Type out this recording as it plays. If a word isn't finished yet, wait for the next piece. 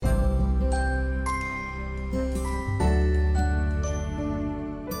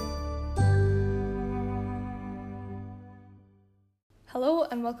Hello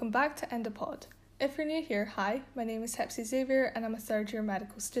and welcome back to Endopod. If you're new here, hi, my name is Hepsi Xavier and I'm a third year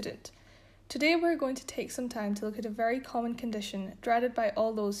medical student. Today we're going to take some time to look at a very common condition dreaded by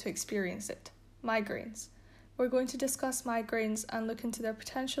all those who experience it, migraines. We're going to discuss migraines and look into their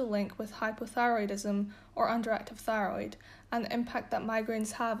potential link with hypothyroidism or underactive thyroid and the impact that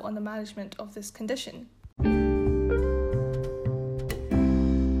migraines have on the management of this condition.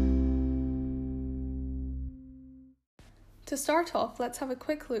 To start off, let's have a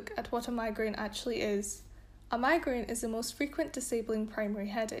quick look at what a migraine actually is. A migraine is the most frequent disabling primary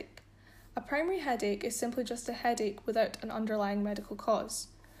headache. A primary headache is simply just a headache without an underlying medical cause.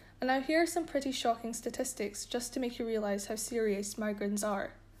 And now here are some pretty shocking statistics just to make you realise how serious migraines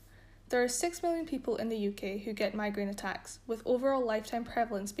are. There are 6 million people in the UK who get migraine attacks, with overall lifetime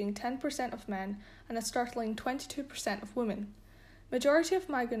prevalence being 10% of men and a startling 22% of women. Majority of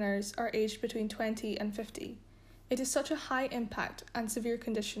migraineurs are aged between 20 and 50. It is such a high impact and severe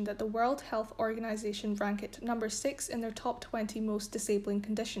condition that the World Health Organization rank it number 6 in their top 20 most disabling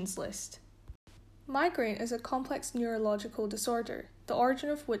conditions list. Migraine is a complex neurological disorder, the origin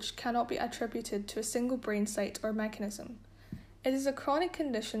of which cannot be attributed to a single brain site or mechanism. It is a chronic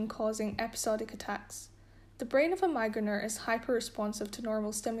condition causing episodic attacks. The brain of a migraineur is hyper-responsive to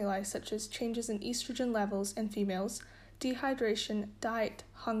normal stimuli such as changes in estrogen levels in females, dehydration, diet,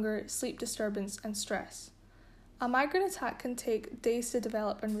 hunger, sleep disturbance, and stress. A migraine attack can take days to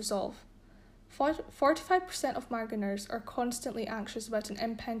develop and resolve. 45% of migraineurs are constantly anxious about an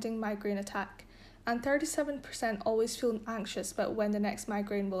impending migraine attack, and 37% always feel anxious about when the next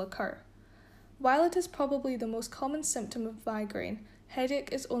migraine will occur. While it is probably the most common symptom of migraine, headache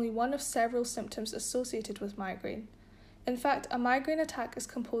is only one of several symptoms associated with migraine. In fact, a migraine attack is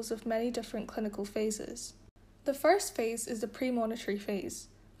composed of many different clinical phases. The first phase is the premonitory phase.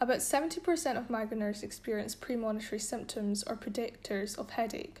 About 70% of migraineurs experience premonitory symptoms or predictors of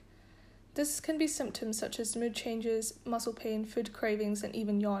headache. This can be symptoms such as mood changes, muscle pain, food cravings, and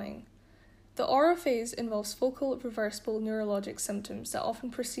even yawning. The aura phase involves focal reversible neurologic symptoms that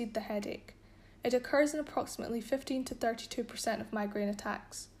often precede the headache. It occurs in approximately 15 to 32% of migraine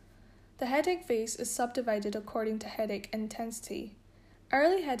attacks. The headache phase is subdivided according to headache intensity.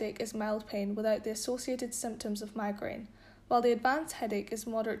 Early headache is mild pain without the associated symptoms of migraine, while the advanced headache is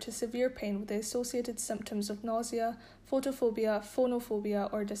moderate to severe pain with the associated symptoms of nausea, photophobia, phonophobia,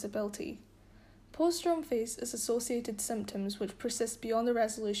 or disability. Postdrome phase is associated symptoms which persist beyond the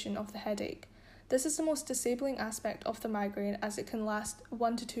resolution of the headache. This is the most disabling aspect of the migraine as it can last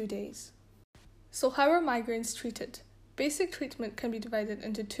 1 to 2 days. So how are migraines treated? Basic treatment can be divided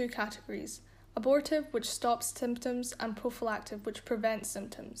into 2 categories: abortive, which stops symptoms, and prophylactic, which prevents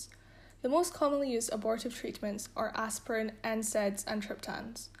symptoms. The most commonly used abortive treatments are aspirin, NSAIDs, and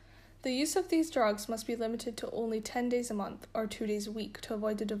triptans. The use of these drugs must be limited to only 10 days a month or 2 days a week to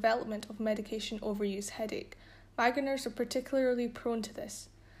avoid the development of medication overuse headache. Migraineurs are particularly prone to this.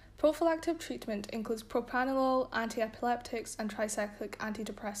 Prophylactic treatment includes propranolol, antiepileptics, and tricyclic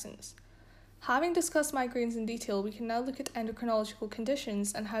antidepressants. Having discussed migraines in detail, we can now look at endocrinological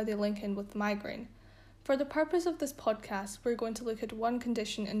conditions and how they link in with the migraine. For the purpose of this podcast, we're going to look at one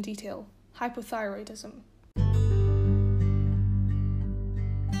condition in detail: hypothyroidism.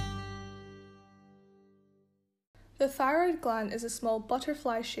 The thyroid gland is a small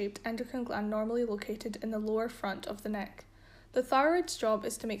butterfly-shaped endocrine gland normally located in the lower front of the neck. The thyroid's job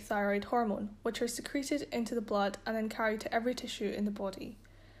is to make thyroid hormone, which are secreted into the blood and then carried to every tissue in the body.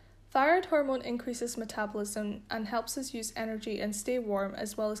 Thyroid hormone increases metabolism and helps us use energy and stay warm,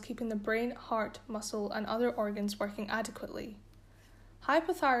 as well as keeping the brain, heart, muscle, and other organs working adequately.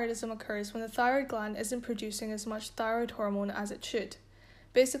 Hypothyroidism occurs when the thyroid gland isn't producing as much thyroid hormone as it should.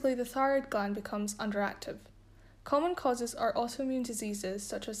 Basically, the thyroid gland becomes underactive. Common causes are autoimmune diseases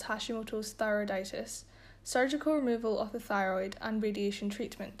such as Hashimoto's thyroiditis, surgical removal of the thyroid, and radiation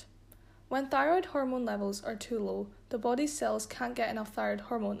treatment. When thyroid hormone levels are too low, the body's cells can't get enough thyroid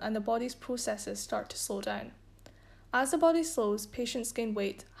hormone and the body's processes start to slow down. As the body slows, patients gain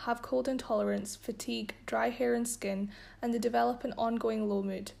weight, have cold intolerance, fatigue, dry hair and skin, and they develop an ongoing low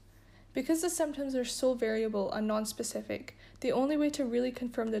mood. Because the symptoms are so variable and non-specific, the only way to really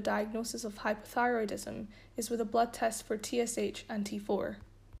confirm the diagnosis of hypothyroidism is with a blood test for TSH and T4.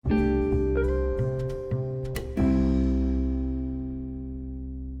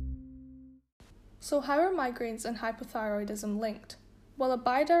 So how are migraines and hypothyroidism linked? Well, a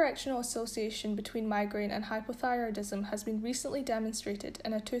bidirectional association between migraine and hypothyroidism has been recently demonstrated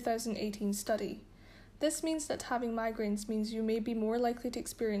in a 2018 study. This means that having migraines means you may be more likely to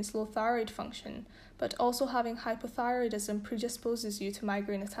experience low thyroid function, but also having hypothyroidism predisposes you to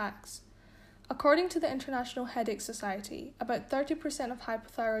migraine attacks. According to the International Headache Society, about 30% of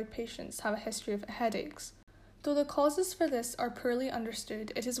hypothyroid patients have a history of headaches. Though the causes for this are poorly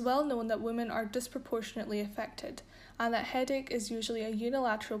understood, it is well known that women are disproportionately affected, and that headache is usually a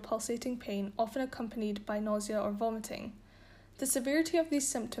unilateral pulsating pain, often accompanied by nausea or vomiting. The severity of these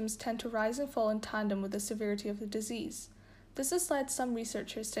symptoms tend to rise and fall in tandem with the severity of the disease. This has led some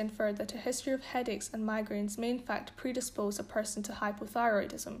researchers to infer that a history of headaches and migraines may in fact predispose a person to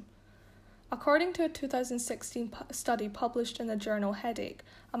hypothyroidism. According to a 2016 study published in the journal Headache,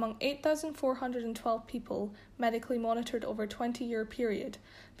 among 8,412 people medically monitored over a 20-year period,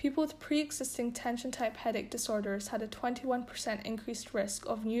 people with pre-existing tension-type headache disorders had a 21% increased risk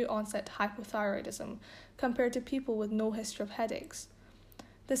of new-onset hypothyroidism compared to people with no history of headaches.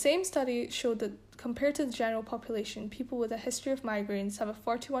 The same study showed that compared to the general population, people with a history of migraines have a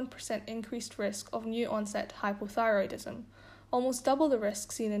 41% increased risk of new-onset hypothyroidism, almost double the risk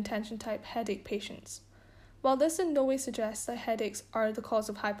seen in tension-type headache patients. While this in no way suggests that headaches are the cause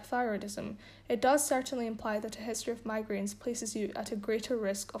of hypothyroidism, it does certainly imply that a history of migraines places you at a greater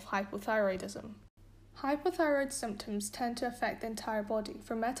risk of hypothyroidism. Hypothyroid symptoms tend to affect the entire body,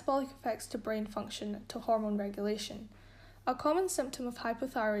 from metabolic effects to brain function to hormone regulation. A common symptom of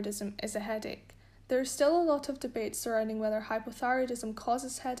hypothyroidism is a headache. There is still a lot of debate surrounding whether hypothyroidism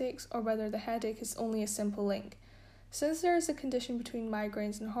causes headaches or whether the headache is only a simple link. Since there is a condition between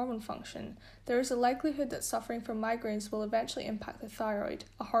migraines and hormone function, there is a likelihood that suffering from migraines will eventually impact the thyroid,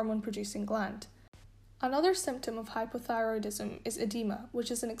 a hormone-producing gland. Another symptom of hypothyroidism is edema, which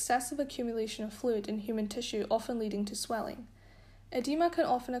is an excessive accumulation of fluid in human tissue, often leading to swelling. Edema can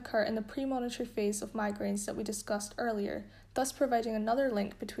often occur in the premonitory phase of migraines that we discussed earlier, thus providing another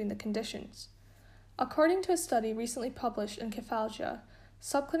link between the conditions. According to a study recently published in Kefalgia,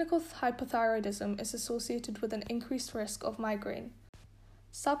 subclinical hypothyroidism is associated with an increased risk of migraine.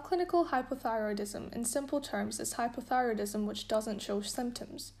 Subclinical hypothyroidism, in simple terms, is hypothyroidism which doesn't show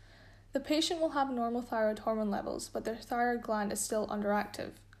symptoms. The patient will have normal thyroid hormone levels, but their thyroid gland is still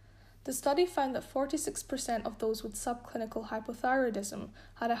underactive. The study found that 46% of those with subclinical hypothyroidism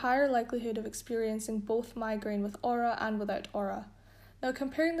had a higher likelihood of experiencing both migraine with aura and without aura. Now,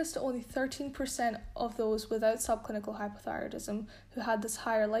 comparing this to only 13% of those without subclinical hypothyroidism who had this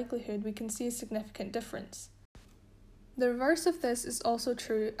higher likelihood, we can see a significant difference. The reverse of this is also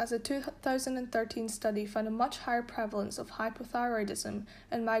true, as a 2013 study found a much higher prevalence of hypothyroidism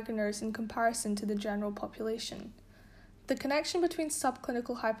in migraineurs in comparison to the general population. The connection between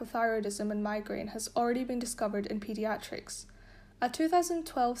subclinical hypothyroidism and migraine has already been discovered in pediatrics. A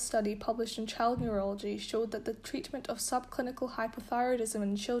 2012 study published in Child Neurology showed that the treatment of subclinical hypothyroidism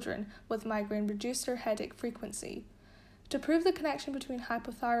in children with migraine reduced their headache frequency. To prove the connection between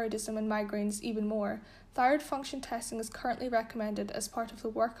hypothyroidism and migraines even more, thyroid function testing is currently recommended as part of the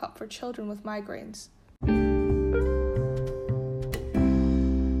workup for children with migraines.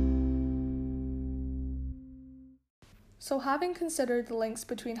 So, having considered the links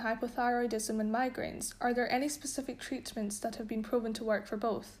between hypothyroidism and migraines, are there any specific treatments that have been proven to work for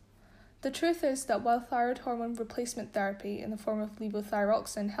both? The truth is that while thyroid hormone replacement therapy in the form of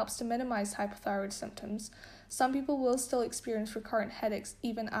levothyroxine helps to minimize hypothyroid symptoms, some people will still experience recurrent headaches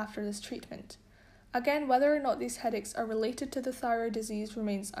even after this treatment. Again, whether or not these headaches are related to the thyroid disease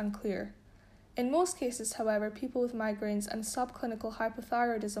remains unclear. In most cases, however, people with migraines and subclinical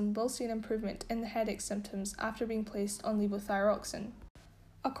hypothyroidism will see an improvement in the headache symptoms after being placed on levothyroxine.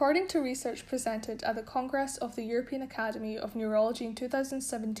 According to research presented at the Congress of the European Academy of Neurology in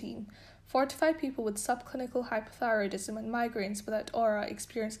 2017, 45 people with subclinical hypothyroidism and migraines without aura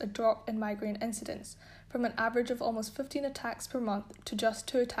experienced a drop in migraine incidence from an average of almost 15 attacks per month to just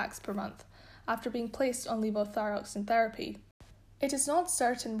 2 attacks per month after being placed on levothyroxine therapy. It is not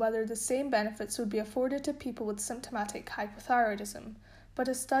certain whether the same benefits would be afforded to people with symptomatic hypothyroidism, but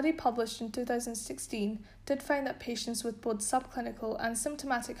a study published in 2016 did find that patients with both subclinical and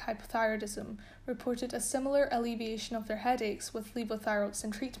symptomatic hypothyroidism reported a similar alleviation of their headaches with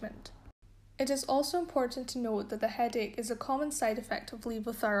levothyroxine treatment. It is also important to note that the headache is a common side effect of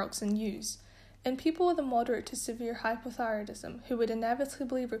levothyroxine use. In people with a moderate to severe hypothyroidism who would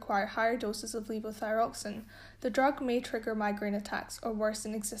inevitably require higher doses of levothyroxine, the drug may trigger migraine attacks or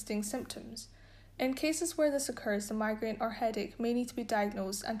worsen existing symptoms. In cases where this occurs, the migraine or headache may need to be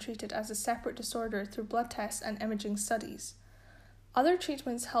diagnosed and treated as a separate disorder through blood tests and imaging studies. Other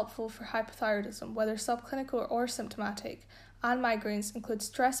treatments helpful for hypothyroidism, whether subclinical or symptomatic, and migraines include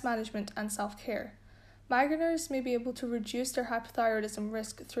stress management and self-care. Migraineurs may be able to reduce their hypothyroidism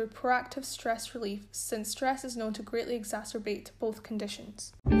risk through proactive stress relief, since stress is known to greatly exacerbate both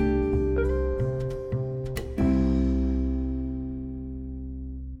conditions.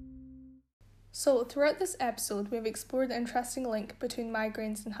 So, throughout this episode, we have explored the interesting link between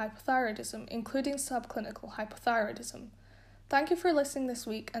migraines and hypothyroidism, including subclinical hypothyroidism. Thank you for listening this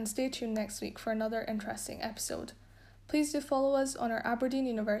week, and stay tuned next week for another interesting episode. Please do follow us on our Aberdeen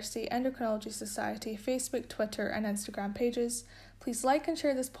University Endocrinology Society Facebook, Twitter and Instagram pages. Please like and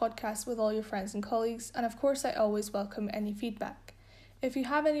share this podcast with all your friends and colleagues, and of course I always welcome any feedback. If you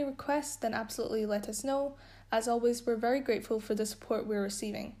have any requests, then absolutely let us know. As always, we're very grateful for the support we're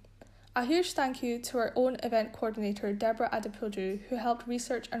receiving. A huge thank you to our own event coordinator Deborah Adepoju, who helped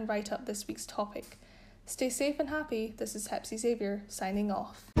research and write up this week's topic. Stay safe and happy. This is Hepsi Xavier signing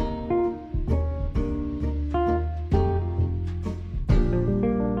off.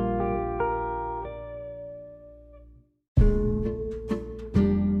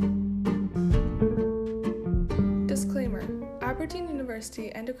 Disclaimer: Aberdeen University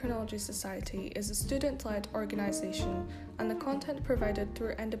Endocrinology Society is a student-led organisation, and the content provided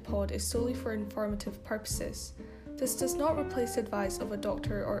through Endopod is solely for informative purposes. This does not replace advice of a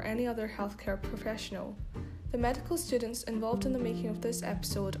doctor or any other healthcare professional. The medical students involved in the making of this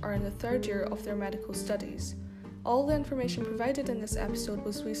episode are in the third year of their medical studies. All the information provided in this episode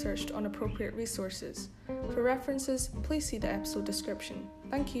was researched on appropriate resources. For references, please see the episode description.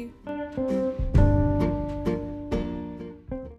 Thank you.